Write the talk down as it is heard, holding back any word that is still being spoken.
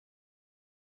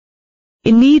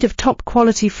In need of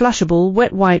top-quality flushable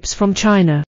wet wipes from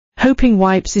China, Hoping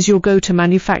Wipes is your go-to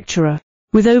manufacturer.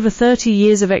 With over 30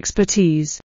 years of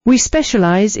expertise, we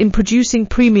specialize in producing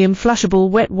premium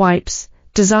flushable wet wipes,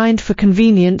 designed for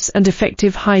convenience and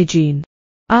effective hygiene.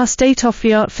 Our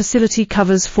state-of-the-art facility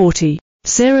covers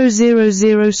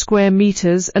 40,000 square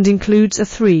meters and includes a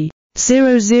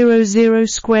 3,000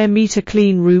 square meter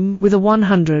clean room with a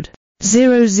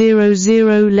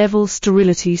 100,000 level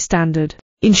sterility standard,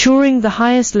 ensuring the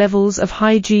highest levels of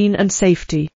hygiene and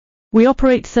safety. We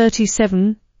operate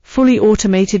 37 fully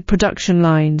automated production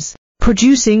lines,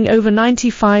 producing over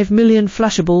 95 million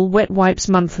flushable wet wipes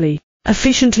monthly,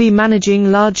 efficiently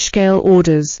managing large-scale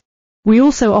orders. We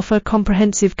also offer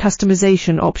comprehensive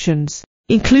customization options,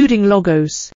 including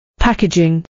logos,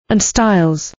 packaging, and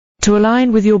styles, to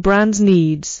align with your brand's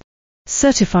needs.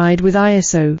 Certified with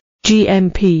ISO,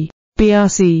 GMP,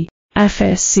 BRC,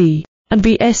 FSC, and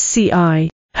BSCI,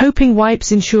 Hoping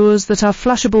Wipes ensures that our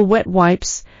flushable wet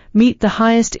wipes meet the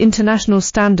highest international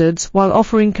standards while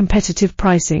offering competitive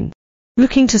pricing.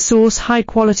 Looking to source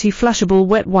high-quality flushable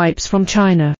wet wipes from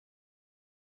China?